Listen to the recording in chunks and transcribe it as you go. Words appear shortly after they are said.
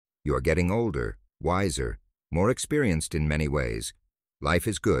You are getting older, wiser, more experienced in many ways. Life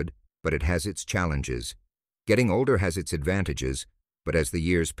is good, but it has its challenges. Getting older has its advantages, but as the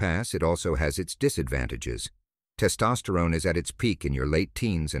years pass, it also has its disadvantages. Testosterone is at its peak in your late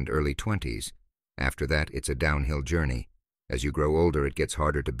teens and early 20s. After that, it's a downhill journey. As you grow older, it gets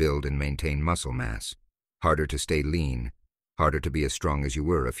harder to build and maintain muscle mass, harder to stay lean, harder to be as strong as you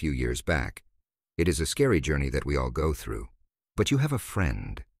were a few years back. It is a scary journey that we all go through. But you have a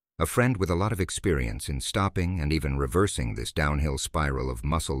friend with a lot of experience in stopping and even reversing this downhill spiral of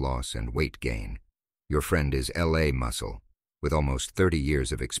muscle loss and weight gain. Your friend is LA Muscle, with almost 30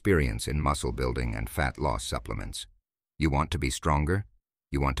 years of experience in muscle building and fat loss supplements. You want to be stronger?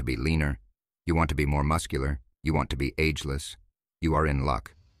 You want to be leaner? You want to be more muscular? You want to be ageless? You are in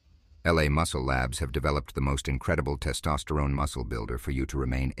luck. LA Muscle Labs have developed the most incredible testosterone muscle builder for you to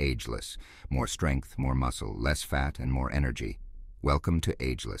remain ageless. More strength, more muscle, less fat, and more energy. Welcome to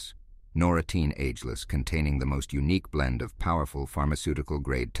Ageless. Norateen Ageless, containing the most unique blend of powerful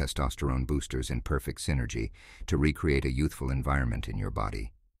pharmaceutical-grade testosterone boosters in perfect synergy to recreate a youthful environment in your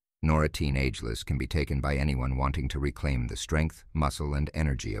body. Norateen Ageless can be taken by anyone wanting to reclaim the strength, muscle, and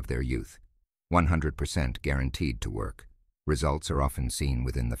energy of their youth. 100% guaranteed to work. Results are often seen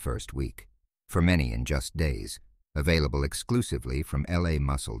within the first week. For many in just days. Available exclusively from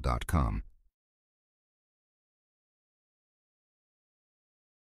lamuscle.com.